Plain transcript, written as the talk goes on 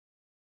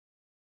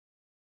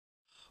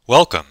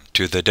Welcome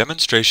to the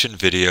demonstration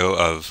video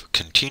of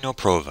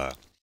ContinoProva.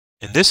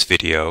 In this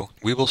video,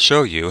 we will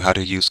show you how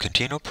to use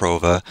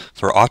ContinoProva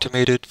for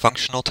automated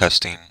functional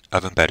testing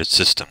of embedded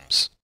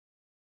systems.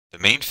 The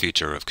main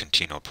feature of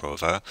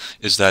ContinoProva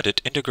is that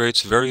it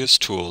integrates various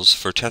tools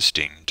for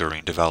testing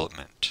during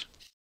development.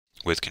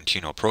 With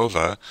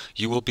ContinoProva,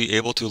 you will be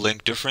able to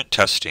link different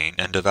testing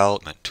and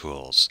development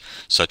tools,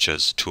 such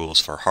as tools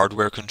for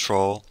hardware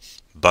control,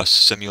 bus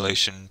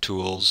simulation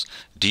tools,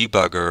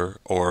 debugger,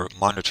 or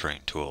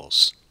monitoring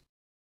tools.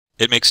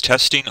 It makes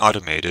testing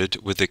automated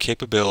with the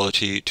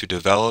capability to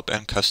develop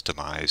and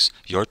customize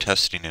your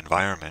testing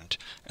environment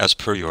as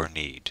per your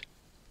need.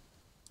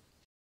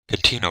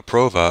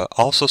 ContinoProva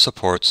also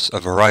supports a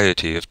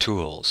variety of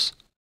tools.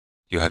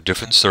 You have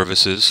different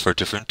services for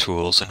different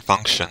tools and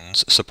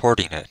functions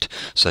supporting it,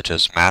 such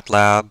as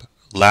MATLAB,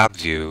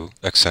 LabVIEW,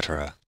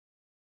 etc.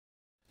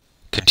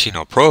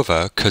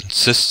 ContinoProva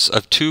consists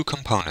of two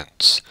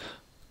components,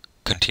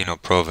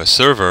 ContinoProva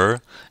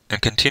Server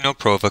and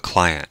ContinoProva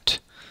Client.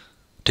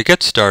 To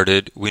get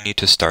started, we need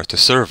to start the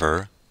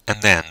server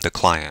and then the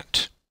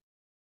client.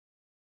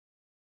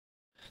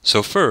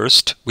 So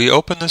first, we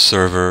open the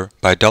server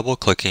by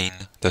double-clicking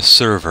the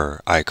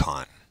server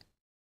icon.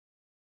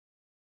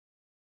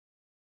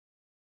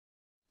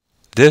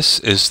 This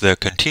is the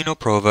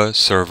ContinoProva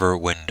server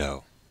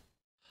window.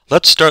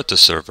 Let's start the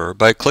server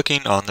by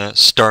clicking on the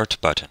Start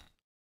button.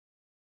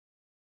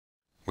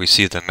 We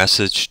see the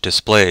message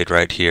displayed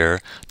right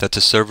here that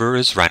the server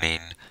is running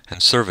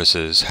and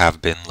services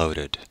have been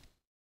loaded.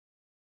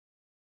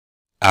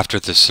 After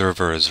the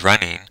server is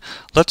running,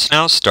 let's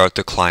now start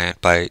the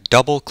client by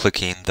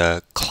double-clicking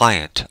the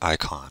Client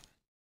icon.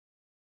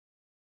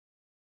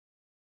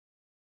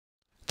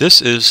 This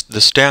is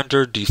the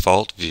standard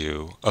default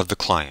view of the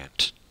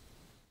client.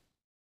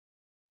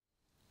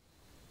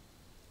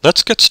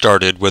 Let's get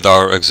started with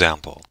our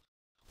example.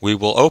 We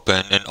will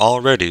open an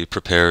already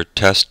prepared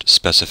test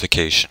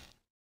specification.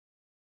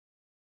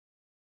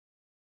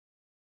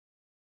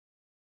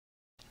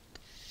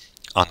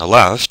 On the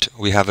left,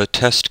 we have a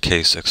test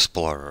case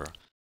explorer.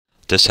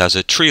 This has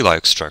a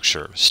tree-like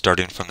structure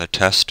starting from the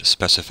test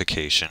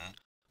specification,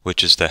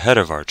 which is the head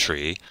of our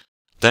tree.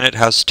 Then it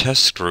has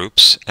test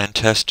groups and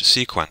test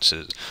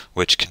sequences,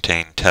 which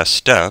contain test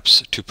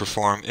steps to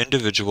perform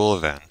individual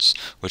events,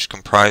 which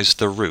comprise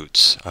the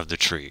roots of the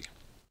tree.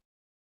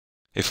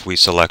 If we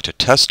select a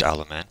test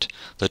element,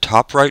 the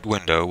top right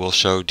window will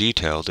show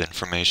detailed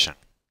information.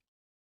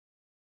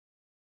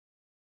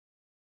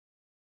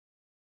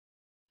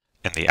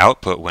 In the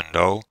output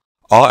window,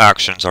 all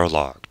actions are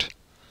logged.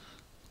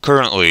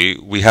 Currently,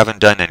 we haven't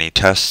done any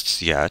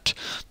tests yet,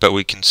 but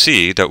we can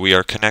see that we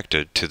are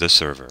connected to the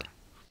server.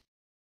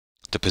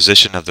 The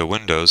position of the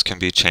windows can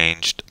be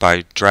changed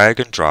by drag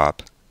and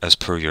drop as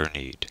per your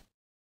need.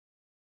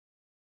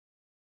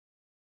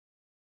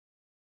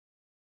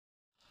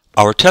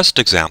 Our test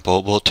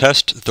example will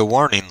test the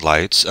warning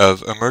lights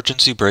of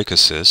emergency brake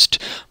assist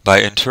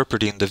by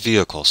interpreting the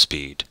vehicle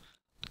speed.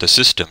 The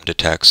system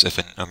detects if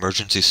an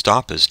emergency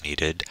stop is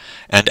needed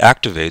and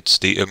activates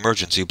the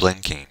emergency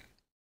blinking.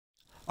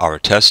 Our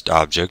test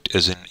object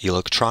is an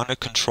electronic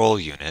control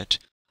unit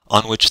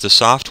on which the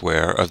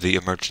software of the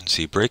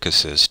emergency brake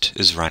assist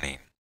is running.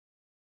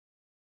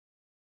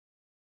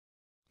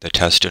 The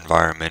test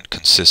environment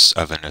consists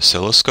of an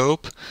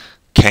oscilloscope,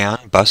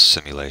 CAN bus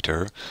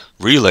simulator,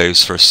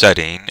 relays for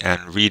setting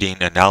and reading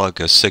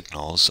analogous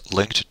signals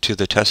linked to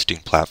the testing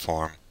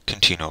platform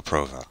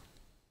ContinoProva.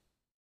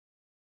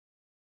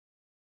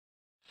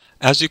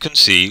 As you can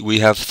see, we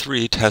have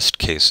three test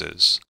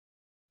cases.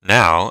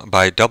 Now,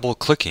 by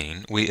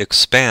double-clicking, we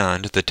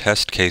expand the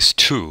test case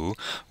 2,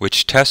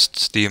 which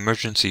tests the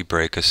emergency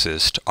brake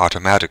assist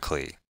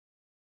automatically.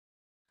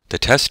 The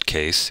test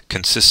case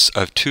consists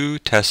of two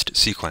test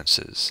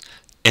sequences,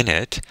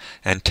 init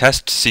and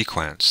test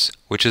sequence,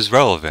 which is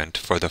relevant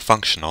for the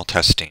functional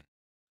testing.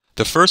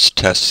 The first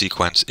test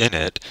sequence,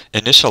 init,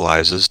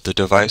 initializes the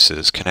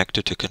devices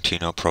connected to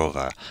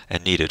ContinoProva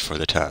and needed for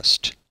the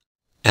test.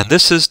 And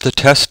this is the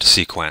test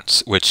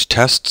sequence, which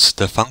tests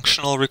the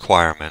functional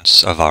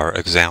requirements of our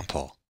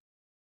example.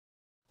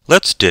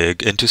 Let's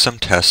dig into some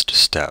test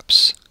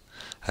steps.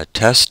 A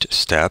test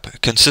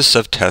step consists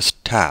of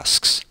test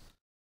tasks.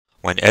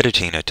 When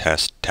editing a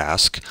test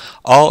task,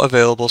 all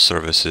available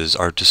services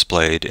are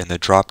displayed in the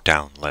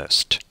drop-down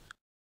list.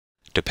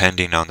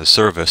 Depending on the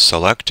service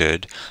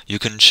selected, you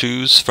can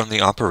choose from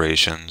the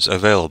operations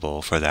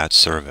available for that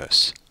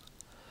service.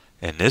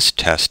 In this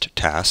test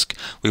task,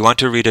 we want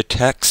to read a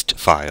text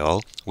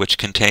file which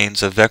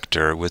contains a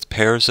vector with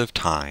pairs of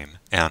time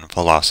and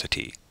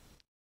velocity.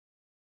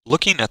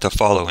 Looking at the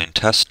following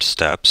test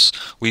steps,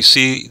 we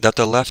see that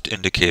the left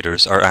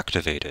indicators are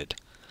activated.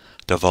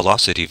 The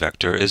velocity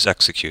vector is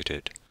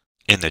executed.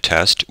 In the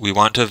test, we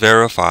want to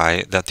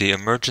verify that the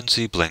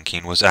emergency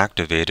blinking was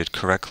activated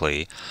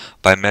correctly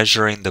by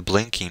measuring the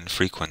blinking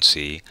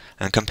frequency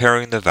and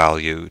comparing the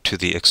value to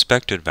the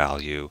expected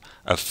value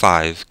of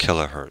 5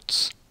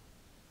 kHz.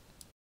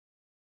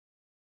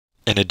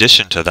 In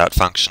addition to that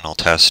functional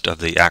test of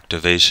the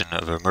activation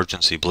of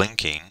emergency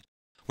blinking,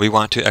 we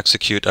want to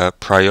execute a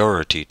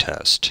priority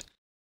test.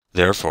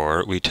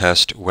 Therefore, we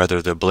test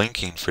whether the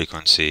blinking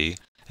frequency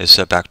is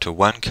set back to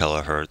 1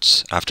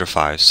 kHz after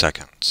 5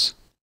 seconds.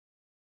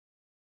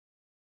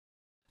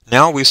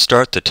 Now we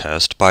start the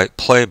test by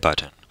play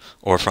button,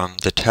 or from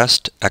the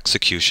test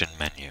execution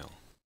menu.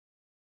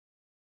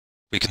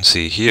 We can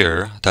see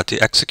here that the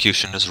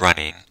execution is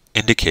running,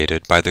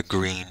 indicated by the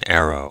green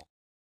arrow.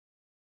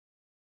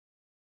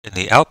 In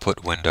the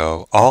output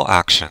window, all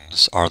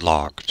actions are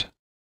logged.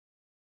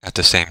 At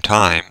the same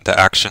time, the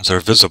actions are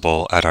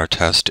visible at our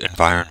test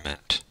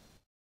environment.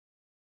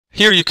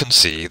 Here you can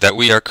see that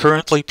we are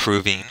currently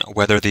proving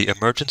whether the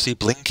emergency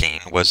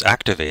blinking was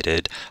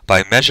activated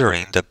by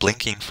measuring the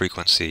blinking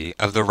frequency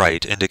of the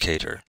right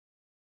indicator.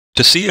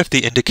 To see if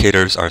the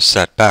indicators are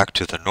set back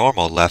to the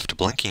normal left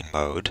blinking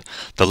mode,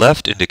 the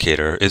left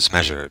indicator is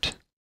measured.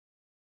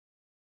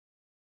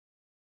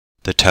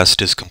 The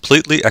test is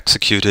completely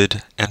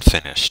executed and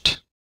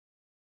finished.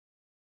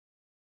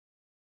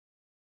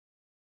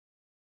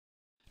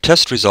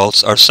 Test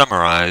results are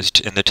summarized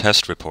in the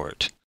test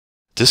report.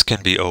 This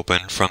can be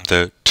opened from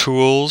the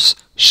Tools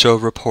Show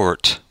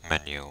Report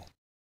menu.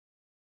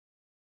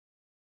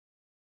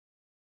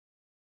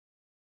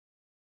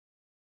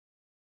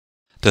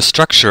 The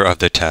structure of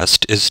the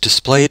test is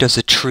displayed as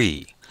a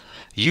tree.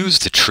 Use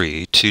the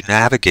tree to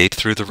navigate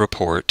through the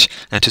report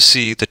and to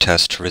see the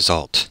test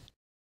result.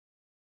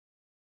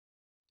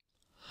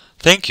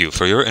 Thank you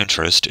for your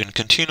interest in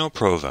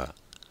ContinoProva.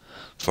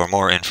 For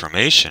more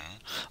information,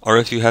 or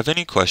if you have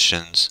any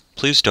questions,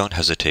 please don't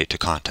hesitate to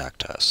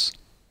contact us.